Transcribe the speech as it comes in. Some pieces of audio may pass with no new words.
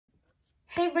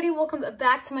Hey everybody, welcome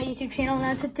back to my YouTube channel.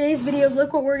 Now today's video,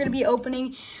 look what we're going to be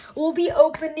opening. We'll be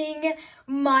opening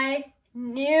my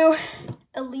new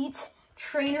Elite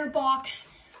Trainer box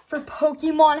for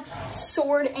Pokemon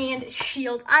Sword and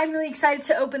Shield. I'm really excited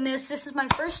to open this. This is my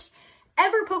first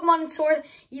ever Pokemon and Sword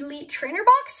Elite Trainer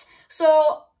box.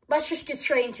 So let's just get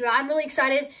straight into it. I'm really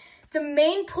excited. The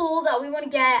main pull that we want to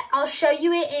get, I'll show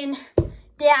you it in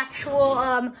the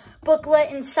actual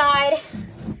booklet inside.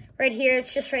 Right here,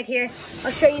 it's just right here.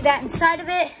 I'll show you that inside of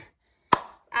it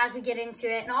as we get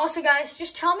into it. And also, guys,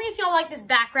 just tell me if y'all like this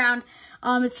background.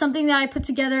 It's something that I put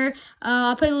together.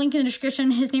 I'll put a link in the description.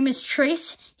 His name is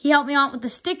Trace. He helped me out with the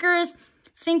stickers,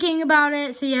 thinking about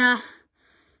it. So, yeah,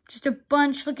 just a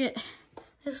bunch. Look at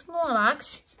this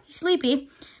Snorlax. He's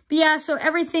sleepy. But, yeah, so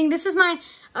everything. This is my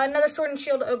another Sword and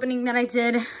Shield opening that I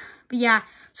did. But, yeah.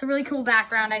 So really cool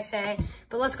background, I say.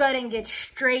 But let's go ahead and get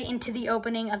straight into the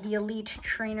opening of the Elite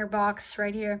Trainer box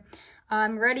right here.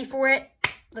 I'm ready for it.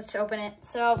 Let's open it.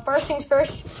 So first things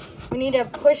first, we need to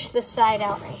push the side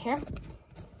out right here.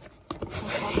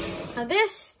 Okay. Now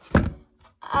this,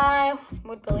 I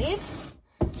would believe.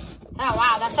 Oh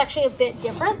wow, that's actually a bit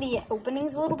different. The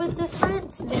opening's a little bit different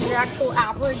than your actual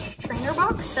average trainer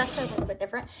box. That's a little bit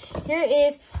different. Here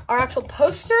is our actual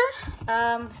poster.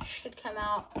 Should come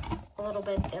out a little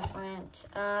bit different.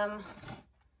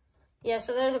 Yeah,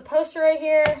 so there's a poster right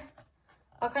here.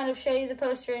 I'll kind of show you the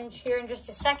poster here in just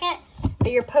a second.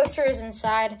 But your poster is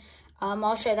inside.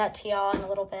 I'll show that to y'all in a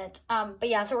little bit. But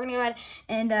yeah, so we're gonna go ahead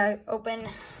and open.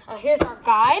 Here's our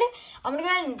guide. I'm gonna go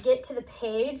ahead and get to the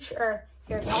page, or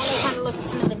here, I want to kind of look at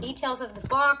some of the details of the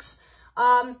box.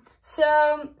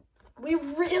 So we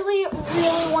really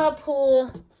want to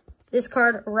pull this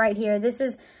card right here. This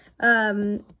is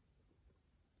Zamazenta.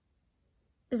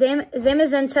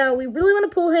 We really want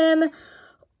to pull him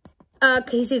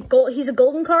because he's a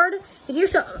golden card. But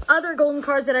here's some other golden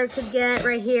cards that I could get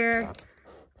right here.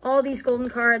 All these golden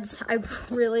cards I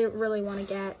really want to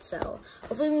get. So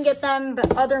hopefully we can get them.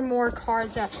 But other more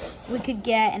cards that we could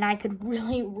get and I could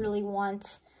really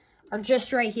want are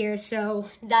just right here. So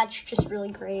that's just really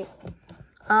great.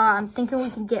 I'm thinking we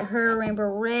can get her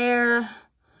Rainbow Rare,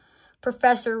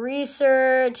 Professor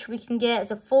Research. We can get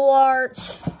as a full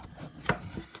art.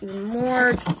 Even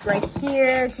more just right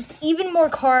here. Just even more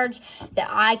cards that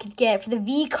I could get for the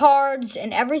V cards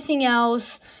and everything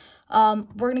else. We're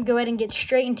going to go ahead and get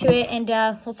straight into it, and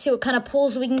let's see what kind of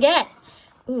pulls we can get.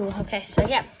 Ooh, okay, so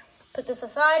yeah, put this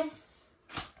aside.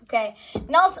 Okay,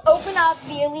 now let's open up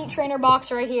the Elite Trainer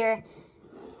box right here.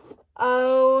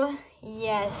 Oh,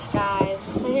 yes, guys.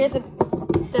 So here's the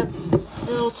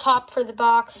little top for the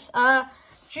box.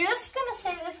 Just going to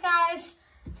say this, guys.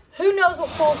 Who knows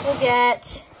what pulls we'll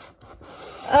get.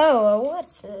 Oh,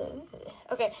 what's it?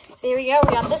 Okay, so here we go.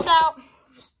 We got this out.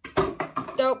 Just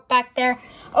throw it back there.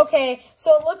 Okay,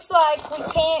 so it looks like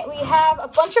we have a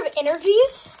bunch of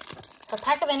energies. A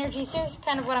pack of energies. Here's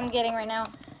kind of what I'm getting right now.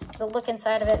 The look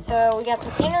inside of it. So we got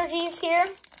some energies here.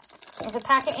 There's a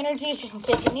pack of energies just in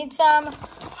case you need some.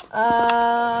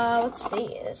 What's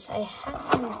these? I had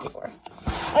some of these before.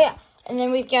 Oh yeah. And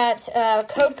then we've got a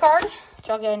code card, which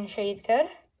I'll go ahead and show you the code.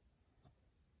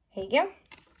 There you go.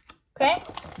 Okay.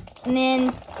 And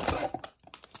then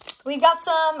we've got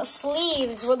some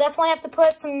sleeves. We'll definitely have to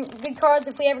put some good cards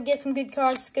if we ever get some good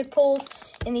cards, good pulls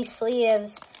in these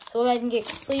sleeves. So we'll go ahead and get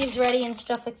sleeves ready and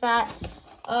stuff like that.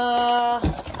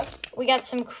 We got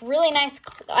some really nice,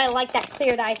 I like that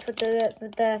cleared ice with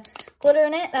the glitter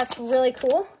in it. That's really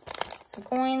cool. Some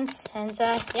coins, and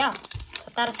yeah,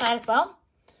 put that aside as well.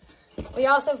 We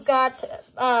also got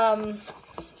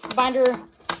binder,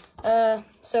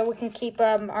 so we can keep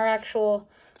our actual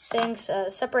things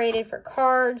separated for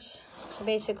cards. So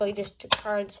basically just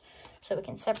cards so we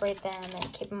can separate them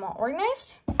and keep them all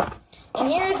organized.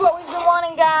 And here's what we've been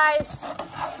wanting, guys,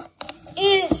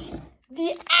 is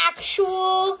the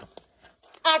actual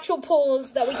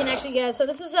pulls that we can actually get. So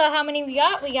this is how many we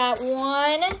got. We got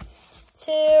 1,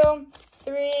 2,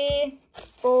 3,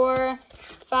 4,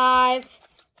 5,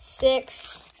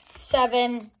 6,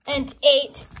 7, and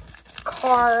 8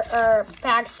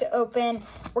 packs to open.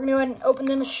 We're gonna go ahead and open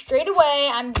them straight away.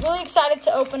 I'm really excited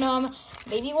to open them.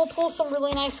 Maybe we'll pull some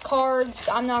really nice cards.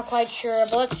 I'm not quite sure,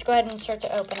 but let's go ahead and start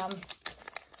to open them,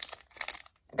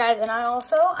 guys. And I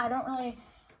don't really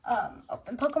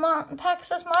open Pokemon packs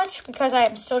as much because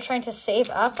I'm still trying to save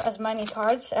up as many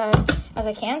cards as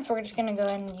I can. So we're just gonna go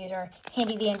ahead and use our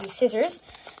handy dandy scissors.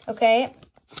 Okay.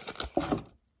 Okay,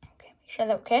 make sure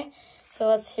that okay.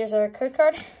 So here's our code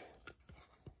card.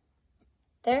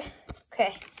 There.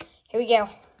 Okay. Here we go.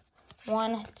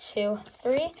 1, 2,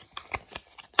 3. Let's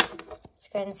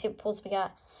go ahead and see what pulls we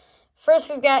got.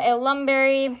 First, we've got a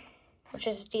Lumberry, which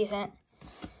is decent.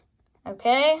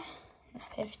 Okay,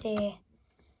 50. There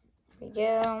we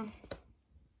go.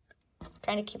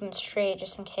 Trying to keep them straight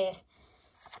just in case.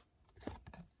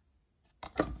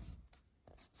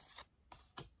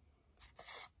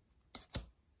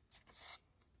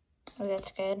 Oh,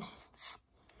 that's good.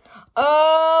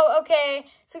 Oh, okay.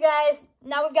 So, guys,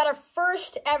 now we've got our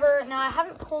first ever. Now, I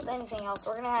haven't pulled anything else.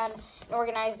 We're going to head and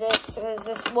organize this because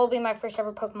this will be my first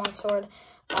ever Pokemon Sword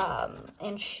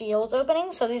and Shields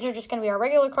opening. So, these are just going to be our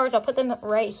regular cards. I'll put them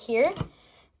right here.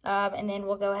 And then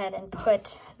we'll go ahead and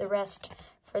put the rest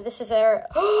for this is our.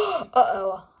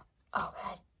 Uh-oh. Oh,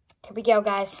 God. Here we go,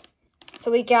 guys.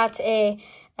 So, we got a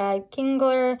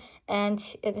Kingler, and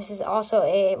this is also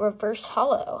a reverse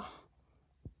holo.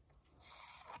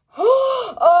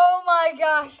 Oh my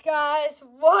gosh, guys,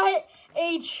 what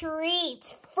a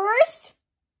treat. First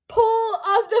pull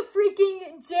of the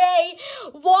freaking day,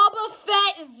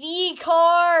 Wobbuffet V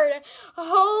card.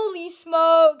 Holy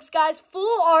smokes, guys,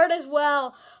 full art as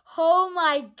well. Oh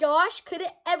my gosh, could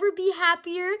it ever be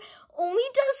happier? Only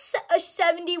does a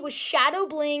 70 with Shadow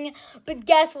Bling, but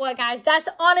guess what, guys? That's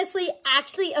honestly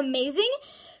actually amazing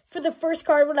for the first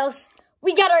card. What else?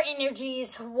 We got our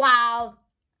energies. Wow.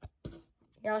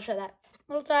 Here, I'll show that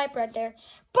little type right there.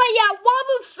 But yeah,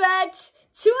 Wobbuffet,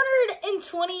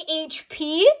 220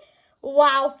 HP.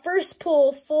 Wow, first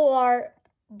pull, full art.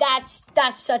 That's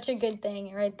such a good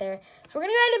thing right there. So we're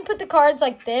gonna go ahead and put the cards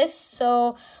like this.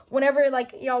 So whenever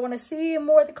like y'all want to see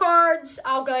more of the cards,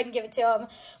 I'll go ahead and give it to them.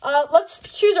 Let's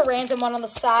choose a random one on the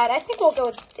side. I think we'll go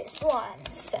with this one.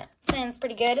 Sounds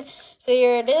pretty good. So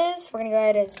here it is. We're gonna go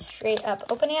ahead and straight up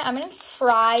open it. I'm gonna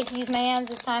try to use my hands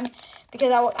this time,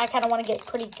 because I kind of want to get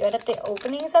pretty good at the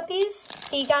openings of these.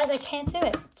 See, guys, I can't do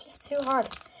it. It's just too hard.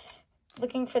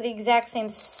 Looking for the exact same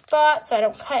spot so I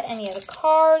don't cut any of the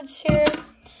cards here.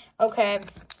 Okay.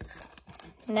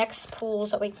 Next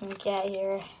pools that we can get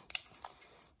here.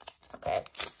 Okay.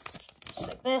 Just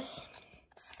like this.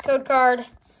 Code card.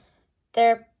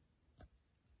 There.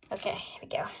 Okay, here we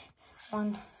go.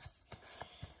 One.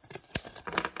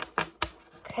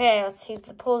 Okay, let's see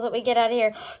the pulls that we get out of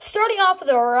here. Starting off with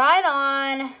a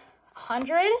Rhydon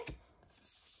 100.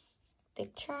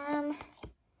 Big Charm.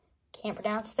 Can't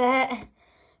pronounce that.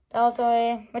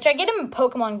 Baltoy, which I get him in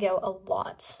Pokemon Go a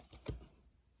lot.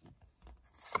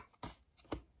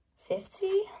 50?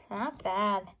 Not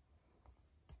bad.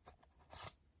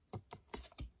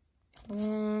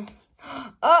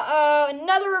 Uh-oh,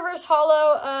 another reverse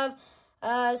holo of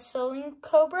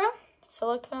Cobra.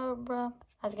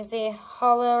 As you can see,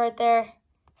 holo right there.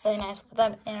 Really nice. We'll put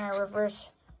them in our reverse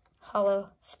holo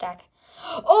stack.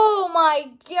 Oh my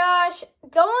gosh.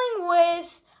 Going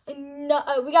with,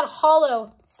 we got a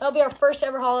holo. That'll be our first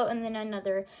ever holo, and then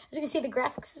another. As you can see, the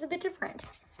graphics is a bit different.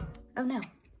 Oh no.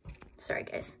 Sorry,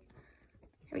 guys.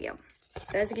 Here we go.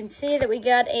 So as you can see that we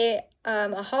got a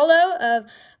holo of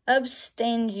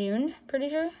Ubstangoon. Pretty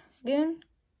sure.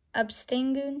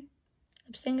 Ubstangoon.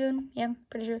 Yeah,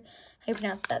 pretty sure. How you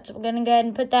pronounce that? So we're gonna go ahead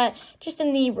and put that just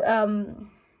in the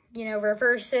you know,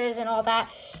 reverses and all that.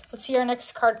 Let's see our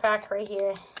next card pack right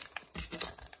here.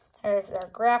 There's our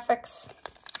graphics.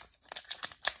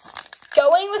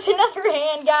 Going with another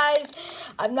hand, guys.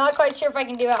 I'm not quite sure if I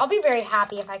can do it. I'll be very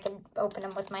happy if I can open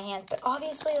them with my hands, but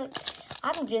obviously, like,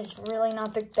 I'm just really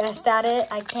not the best at it.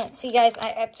 I can't see, guys.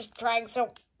 I'm just trying so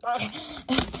hard.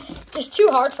 Just too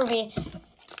hard for me.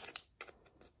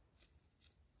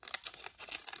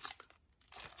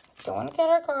 Don't want to get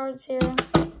our cards here.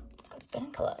 It's been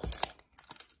close.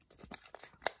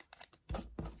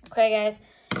 Okay, guys.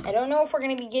 I don't know if we're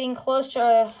going to be getting close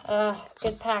to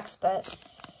good packs, but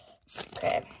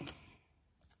okay.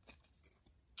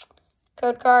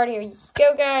 Code card. Here you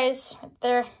go, guys. Right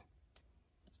there.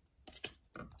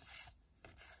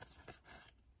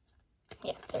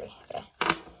 Yeah, 3. Okay.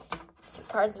 Some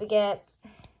cards we get.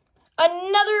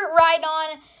 Another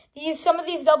Rhydon. Some of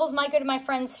these doubles might go to my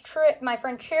friend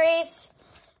Trace.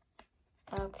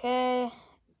 Okay.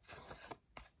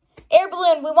 Air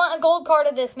balloon. We want a gold card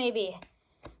of this, maybe.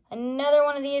 Another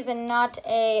one of these, but not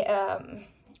a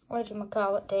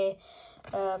whatchamacallit,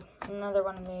 another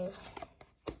one of these.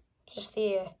 Just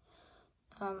the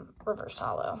reverse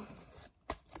holo.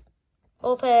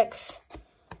 Vulpix.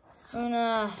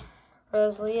 Una.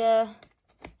 Rosalia.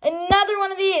 Another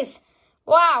one of these.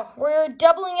 Wow, we're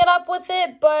doubling it up with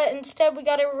it, but instead we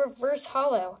got a reverse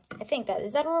holo. I think that,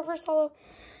 is that a reverse holo?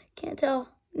 Can't tell.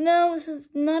 No, this is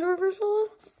not a reverse holo?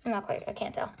 Not quite, I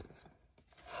can't tell.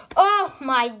 Oh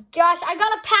my gosh, I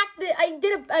got a pack that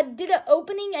I did an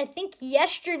opening, I think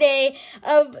yesterday,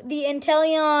 of the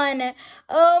Inteleon.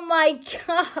 Oh my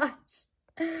gosh.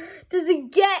 Does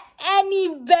it get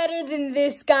any better than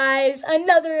this, guys?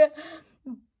 Another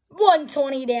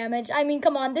 120 damage. I mean,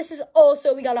 come on. This is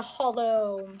also, we got a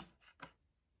hollow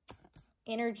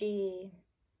energy.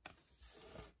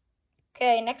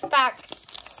 Okay, next pack.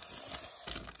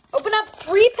 Open up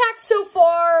 3 packs so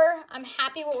far. I'm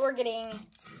happy what we're getting.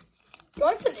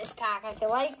 Going for this pack, I feel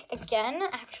like, again,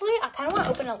 actually, I kind of want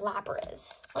to open a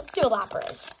Lapras. Let's do a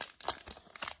Lapras.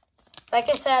 Like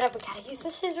I said, we gotta use the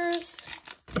scissors.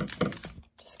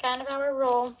 Just kind of how I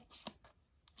roll.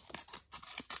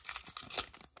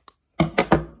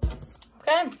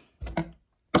 Okay.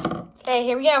 Okay,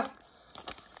 here we go.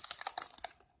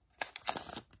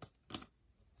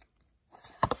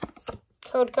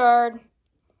 Code card.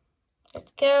 There's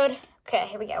the code. Okay,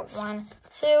 here we go. 1,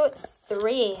 2,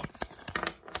 3.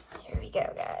 Here we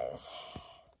go, guys.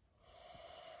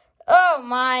 Oh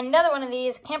my, another one of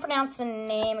these. Can't pronounce the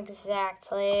name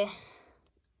exactly.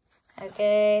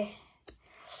 Okay.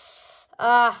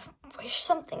 Wish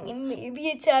something maybe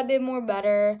a tad bit more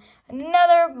better.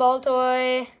 Another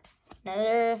Baltoy.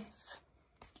 Another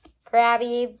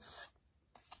Krabby.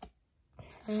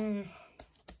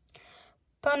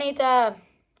 Ponyta.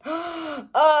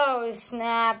 Oh,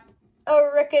 snap.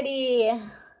 A Rickety.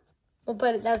 We'll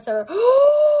put it, that's our...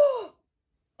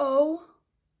 Oh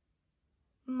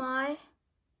my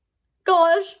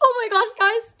gosh. Oh my gosh,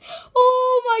 guys.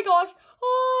 Oh my gosh.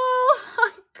 Oh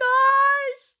my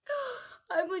gosh.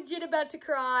 I'm legit about to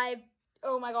cry.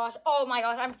 Oh my gosh. Oh my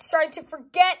gosh. I'm starting to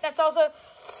forget. That's also...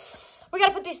 We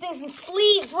gotta put these things in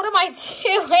sleeves. What am I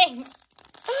doing?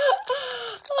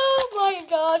 Oh my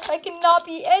gosh. I cannot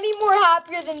be any more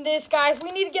happier than this, guys.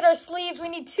 We need to get our sleeves. We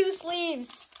need 2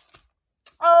 sleeves.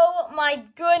 Oh my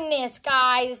goodness,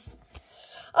 guys.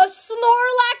 A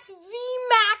Snorlax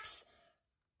VMAX.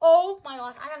 Oh my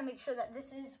gosh. I gotta make sure that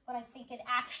this is what I think it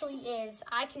actually is.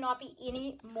 I cannot be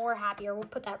any more happier. We'll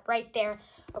put that right there.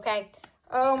 Okay.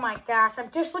 Oh my gosh.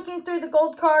 I'm just looking through the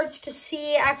gold cards to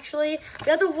see actually. We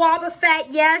got the Wobbuffet,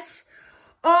 yes.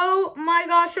 Oh my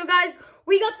gosh. So guys,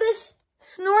 we got this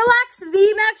Snorlax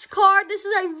VMAX card. This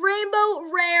is a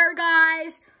rainbow rare,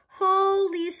 guys.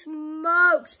 Holy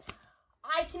smokes.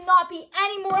 I cannot be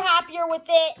any more happier with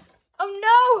it. Oh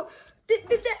no.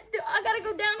 I gotta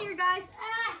go down here, guys.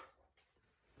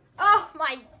 Oh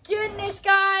my goodness,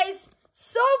 guys.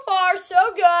 So far,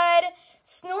 so good.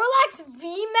 Snorlax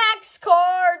VMAX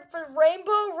card for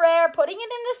Rainbow Rare. Putting it in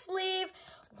the sleeve.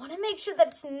 Want to make sure that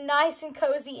it's nice and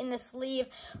cozy in the sleeve.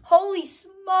 Holy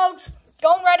smokes.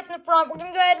 Going right up in the front. We're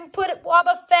going to go ahead and put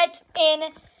Wobbuffet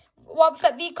in.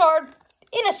 Wobbuffet V card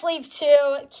in a sleeve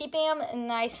too. Keeping them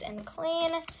nice and clean.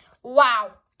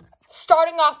 Wow.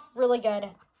 Starting off really good.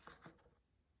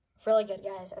 Really good,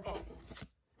 guys. Okay.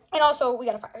 And also, we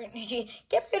got a fire energy.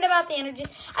 Get good about the energies.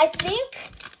 I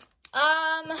think,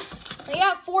 we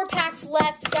got 4 packs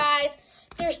left, guys.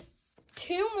 There's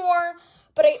 2 more,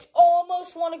 but I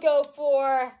almost want to go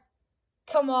for,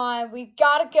 come on, we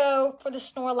got to go for the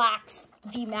Snorlax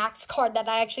VMAX card that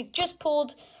I actually just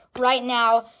pulled right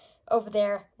now over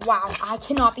there. Wow, I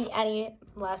cannot be any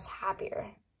less happier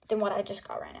than what I just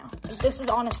got right now. Like, this is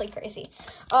honestly crazy.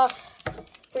 Here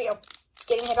we go.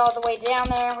 Getting it all the way down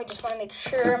there. We just want to make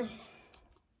sure.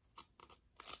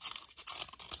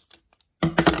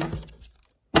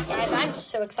 Guys, I'm just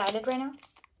so excited right now.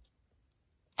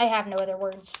 I have no other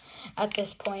words at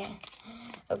this point.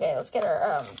 Okay, let's get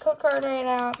our code card right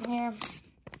out here.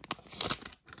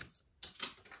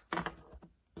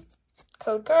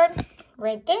 Code card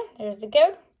right there. There's the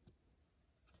code.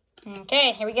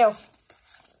 Okay, here we go.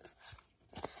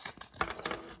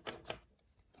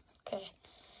 Okay.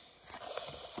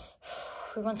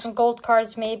 We want some gold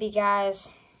cards maybe, guys.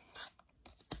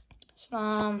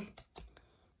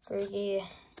 Griggy,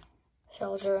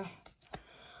 Soldier.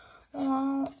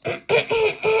 Well,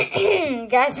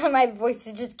 guys, my voice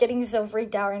is just getting so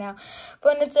freaked out right now.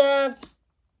 But it's a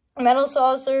Metal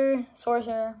Sorcerer,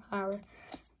 however.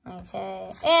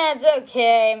 Okay, and it's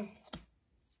okay.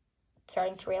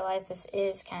 Starting to realize this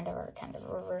is kind of a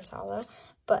reverse hollow,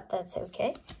 but that's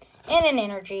okay. And an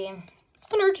energy.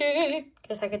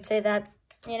 Guess I could say that,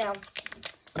 you know.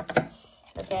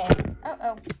 Okay.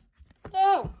 Oh.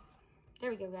 No. There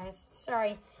we go, guys.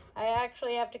 Sorry. I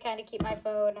actually have to kind of keep my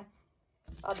phone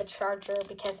on the charger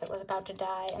because it was about to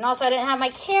die. And also, I didn't have my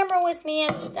camera with me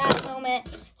at that moment,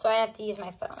 so I have to use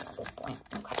my phone at this point.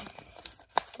 Okay.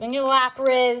 Doing your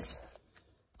Lapras.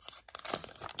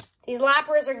 These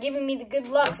Lapras are giving me the good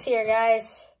lucks here,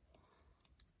 guys.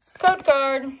 Code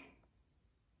card.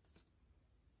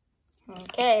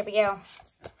 Okay, here we go.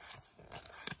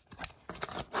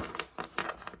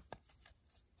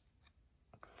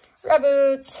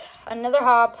 Reboot. Another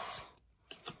hop.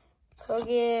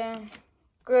 Kogi.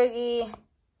 Groggy.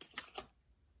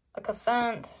 A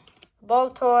Cafant. Ball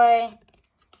toy.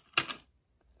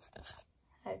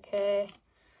 Okay.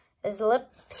 Is lip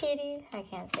kitty? I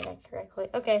can't say that correctly.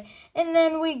 Okay. And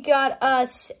then we got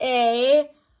us a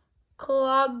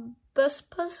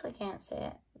Clobuspus. I can't say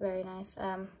it. Very nice.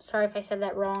 Sorry if I said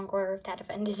that wrong or if that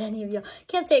offended any of you.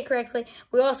 Can't say it correctly.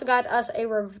 We also got us a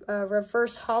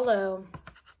reverse holo.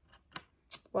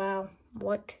 Wow.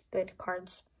 What good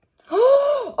cards.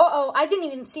 Uh-oh. I didn't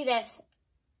even see this.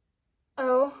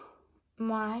 Oh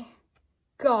my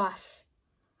gosh.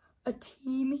 A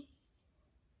team.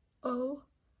 Oh.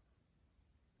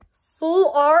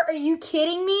 Full art? Are you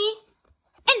kidding me?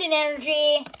 And an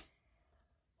energy.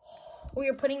 We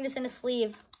are putting this in a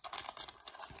sleeve.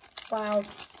 Wow.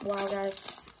 Wow,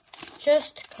 guys.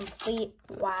 Just complete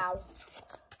wow.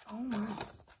 Oh, my.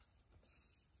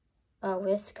 Oh,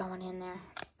 it's going in there.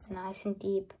 Nice and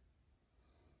deep.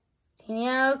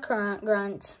 Team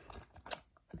Grunt.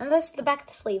 And this is the back of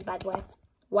the sleeve, by the way.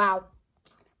 Wow.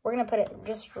 We're going to put it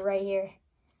just right here.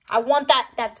 I want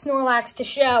that Snorlax to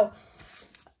show.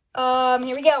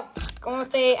 Here we go. Going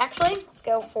with actually, let's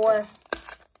go for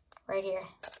right here.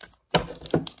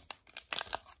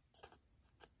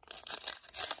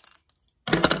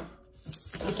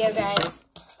 Here we go, guys.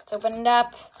 Let's open it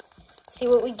up. See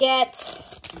what we get.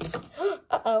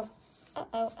 Uh-oh.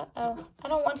 Uh-oh, uh-oh. I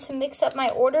don't want to mix up my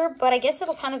order, but I guess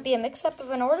it'll kind of be a mix-up of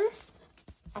an order.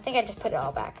 I think I just put it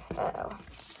all back. Uh-oh.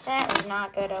 That was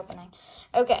not good opening.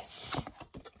 Okay.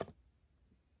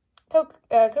 Coke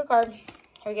card.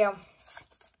 Here we go.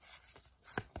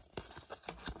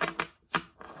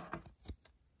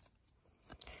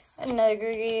 Another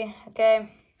Groogie. Okay.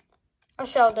 A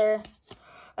Shelter.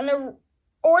 An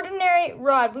ordinary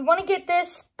rod. We want to get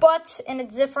this, but in a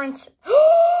different...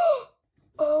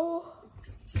 Oh.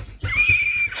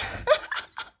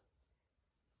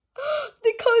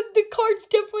 The card's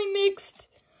definitely mixed.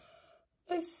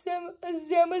 A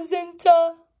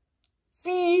Zamazenta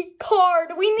V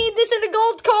card. We need this in a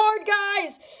gold card,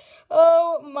 guys.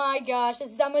 Oh my gosh, a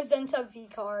Zamazenta V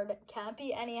card. Can't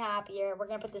be any happier. We're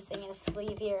gonna put this thing in a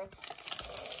sleeve here.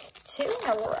 2 in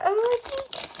a row, I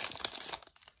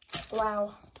think.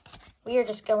 Wow. We are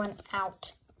just going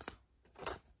out.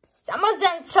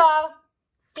 Zamazenta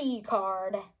V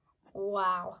card.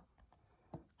 Wow.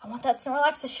 I want that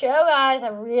Snorlax to show, guys. I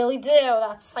really do.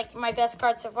 That's like my best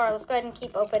card so far. Let's go ahead and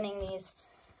keep opening these.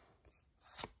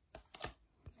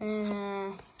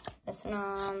 This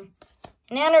one,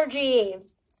 an energy.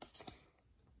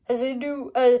 I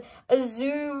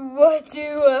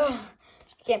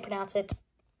can't pronounce it.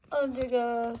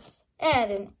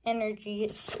 And an energy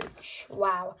search.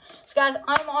 Wow. So, guys,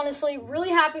 I'm honestly really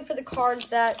happy for the cards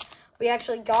that we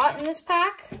actually got in this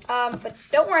pack. But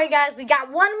don't worry, guys. We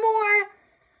got one more.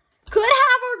 Could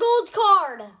have our gold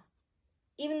card.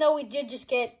 Even though we did just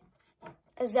get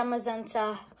a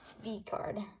Zamazenta V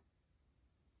card.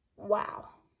 Wow.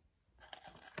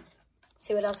 Let's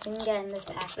see what else we can get in this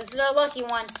pack. This is our lucky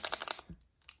one.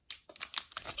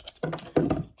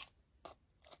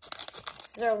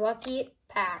 This is our lucky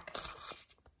pack.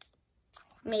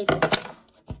 Maybe.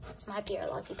 Might be our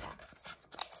lucky pack.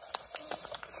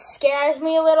 Scares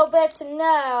me a little bit to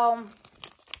know.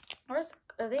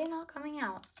 Are they not coming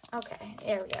out? Okay,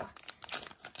 there we go.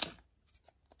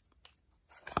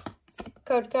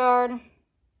 Code card.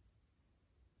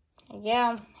 There you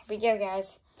go. Here we go,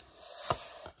 guys.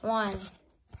 1,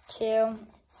 2,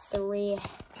 3. Here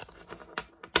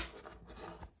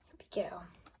we go.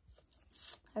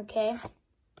 Okay.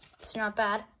 It's not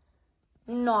bad.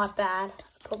 Not bad.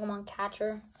 Pokemon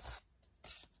Catcher.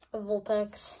 A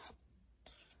Vulpix.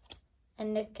 A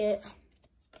Nickit.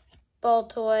 Ball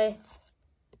Toy.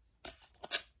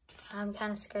 I'm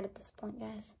kind of scared at this point,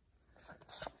 guys.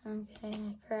 Okay,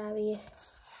 Krabby.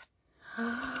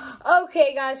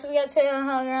 Okay, guys, so we got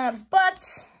to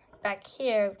but back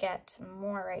here, we've got some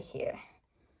more right here.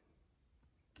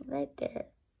 Right there.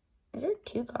 Is there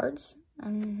 2 cards? If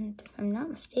I'm not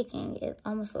mistaken, it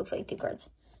almost looks like 2 cards.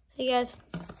 See, guys?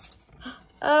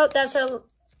 Oh, that's a...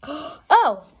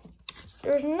 Oh!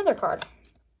 There's another card.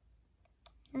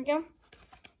 Here we go.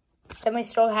 Then we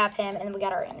still have him, and then we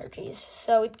got our energies.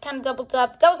 So we kind of doubled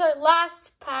up. That was our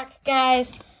last pack,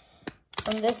 guys,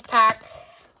 from this pack.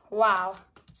 Wow.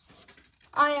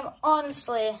 I am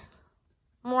honestly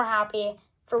more happy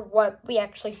for what we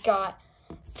actually got.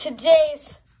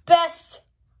 Today's best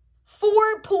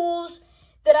 4 pulls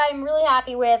that I'm really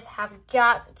happy with have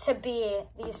got to be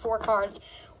these 4 cards.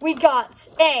 We got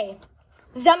a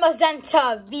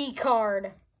Zamazenta V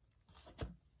card.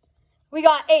 We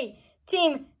got a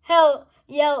Team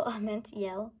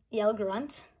Yell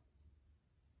Grunt.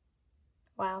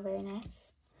 Wow, very nice.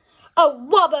 A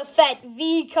Wobbuffet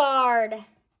V card.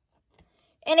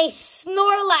 And a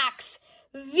Snorlax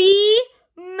V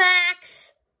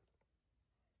Max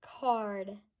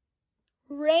card.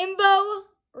 Rainbow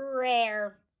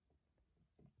Rare.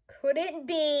 Couldn't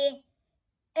be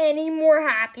any more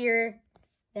happier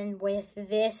than with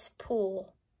this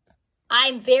pool.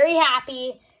 I'm very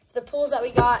happy with the pools that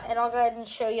we got, and I'll go ahead and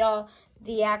show y'all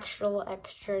the actual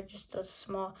extra, just a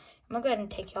small. I'm gonna go ahead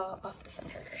and take y'all off the phone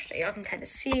charger so y'all can kind of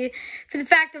see for the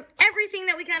fact of everything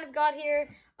that we kind of got here.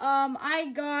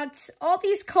 I got all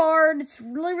these cards,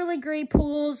 really, really great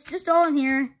pools, just all in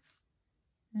here.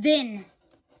 Then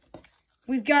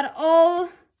we've got all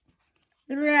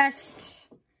the rest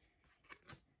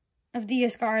of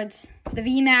these cards, the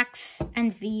VMAX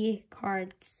and V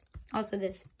cards. Also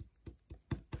this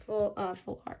full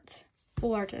art.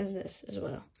 Full art as this as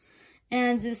well.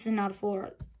 And this is not a full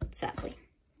art, sadly.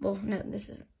 Well, no, this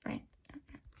isn't, right?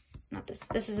 Not this.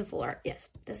 This is a full art. Yes,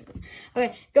 this is.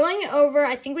 Okay, going over,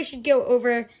 I think we should go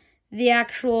over the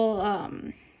actual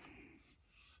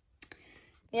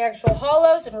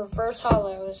hollows and reverse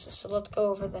hollows. So let's go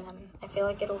over them. I feel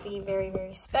like it'll be very,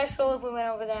 very special if we went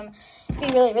over them. It'd be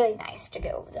really, really nice to go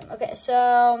over them. Okay,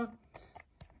 so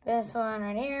this one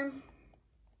right here.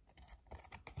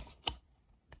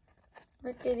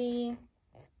 Rickety.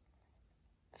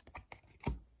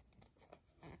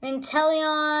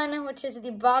 Inteleon, which is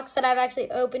the box that I've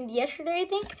actually opened yesterday, I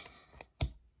think.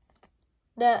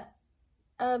 The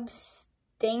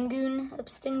Upstingoon,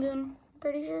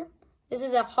 pretty sure. This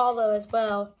is a hollow as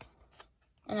well.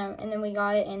 And then we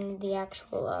got it in the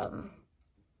actual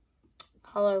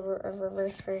hollow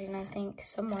reverse version, I think,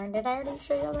 somewhere. Did I already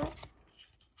show y'all that?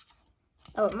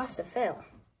 Oh, it must have fell.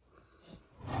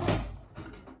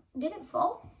 Did it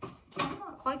fall? I'm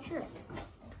not quite sure.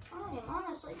 I am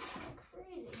honestly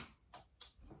crazy.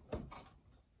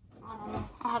 I don't know.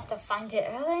 I'll have to find it.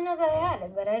 I know that I had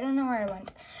it, but I don't know where it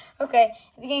went. Okay,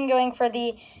 again, going for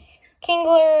the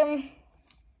Kingler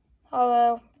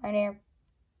hollow right here.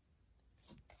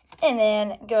 And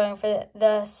then going for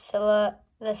the Silicobra.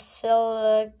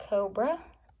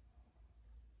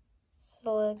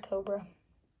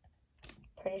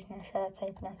 Pretty sure that's how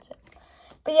you pronounce it.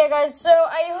 But yeah, guys, so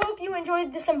I hope you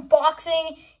enjoyed this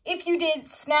unboxing. If you did,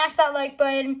 smash that like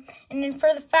button. And then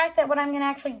for the fact that what I'm going to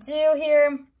actually do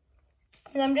here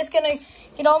is I'm just going to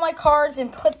get all my cards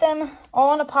and put them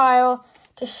all in a pile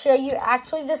to show you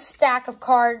actually the stack of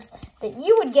cards that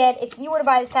you would get if you were to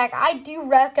buy this pack. I do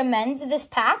recommend this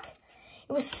pack.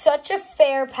 It was such a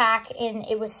fair pack, and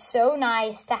it was so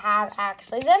nice to have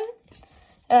actually them.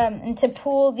 And to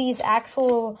pull these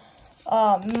actual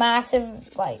massive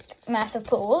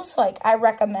pools. Like, I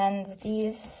recommend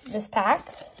this pack.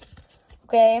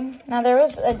 Okay, now there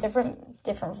was a different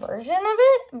version of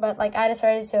it, but like I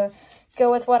decided to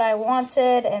go with what I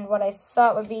wanted and what I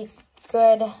thought would be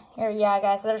good. Here, yeah,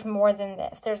 guys, there's more than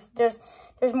this. There's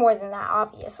more than that,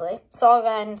 obviously. So I'll go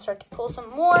ahead and start to pull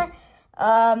some more.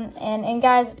 And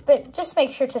guys, but just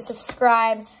make sure to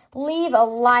subscribe, leave a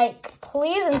like,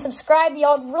 please, and subscribe.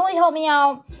 Y'all really help me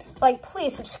out. Like,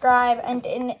 please subscribe, and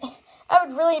I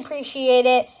would really appreciate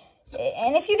it.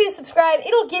 And if you do subscribe,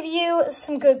 it'll give you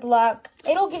some good luck.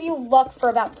 It'll give you luck for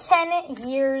about 10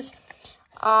 years,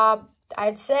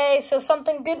 I'd say. So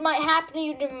something good might happen to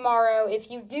you tomorrow if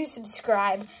you do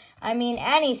subscribe. I mean,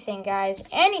 anything, guys.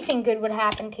 Anything good would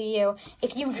happen to you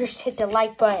if you just hit the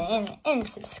like button and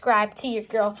subscribe to your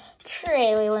girl,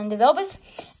 Trey Linda Velbus.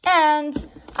 And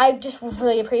I just would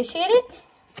really appreciate it.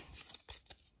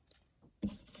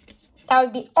 That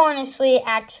would be honestly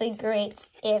actually great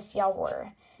if y'all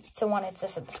were to wanted to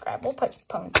subscribe. We'll put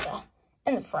Ponyta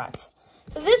in the front.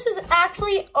 So this is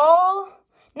actually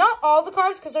not all the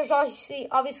cards, because there's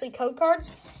obviously code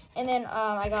cards. And then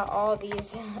I got all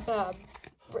these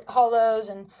hollows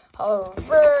and hollow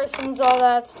reverse and all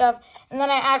that stuff. And then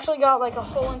I actually got like a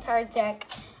whole entire deck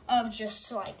of just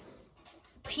like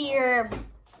pure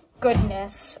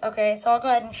goodness. Okay, so I'll go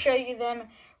ahead and show you them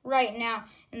right now.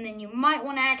 And then you might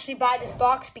want to actually buy this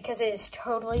box because it is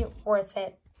totally worth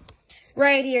it.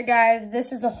 Right here, guys.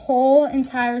 This is the whole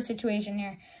entire situation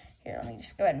here. Here, let me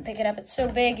just go ahead and pick it up. It's so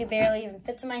big, it barely even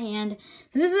fits in my hand.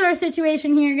 So this is our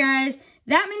situation here, guys.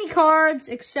 That many cards,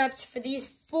 except for these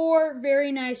 4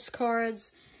 very nice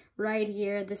cards right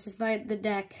here. This is like the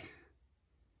deck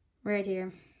right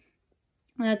here.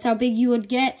 That's how big you would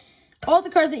get. All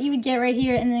the cards that you would get right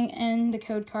here, and the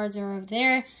code cards are over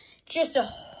there. Just a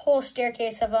whole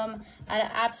staircase of them. I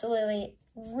absolutely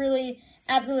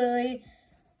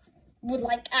would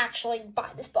like actually buy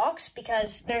this box,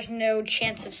 because there's no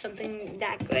chance of something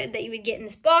that good that you would get in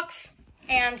this box.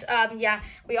 And yeah,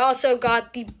 we also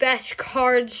got the best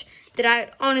cards that I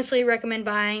honestly recommend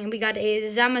buying. We got a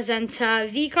Zamazenta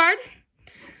V card,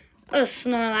 a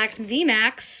Snorlax V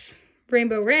Max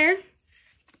Rainbow Rare,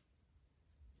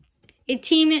 a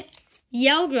Team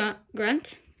Yell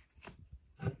Grunt.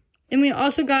 Then we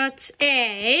also got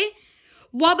a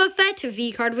Wobbuffet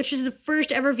V card, which is the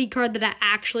first ever V card that I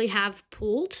actually have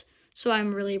pulled. So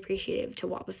I'm really appreciative to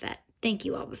Wobbuffet. Thank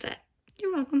you, Wobbuffet.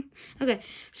 You're welcome. Okay,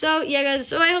 so yeah, guys.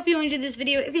 So I hope you enjoyed this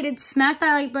video. If you did, smash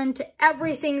that like button to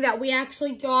everything that we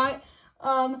actually got.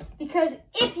 Because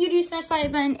if you do smash that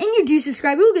like button and you do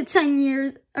subscribe, you will get 10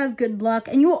 years of good luck.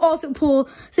 And you will also pull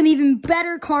some even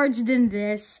better cards than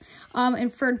this.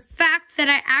 And for the fact that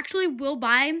I actually will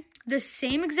buy the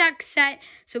same exact set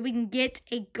so we can get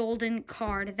a golden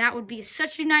card. That would be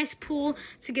such a nice pull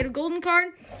to get a golden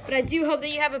card. But I do hope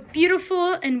that you have a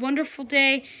beautiful and wonderful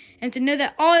day, and to know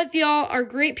that all of y'all are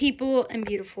great people and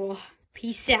beautiful.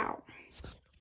 Peace out.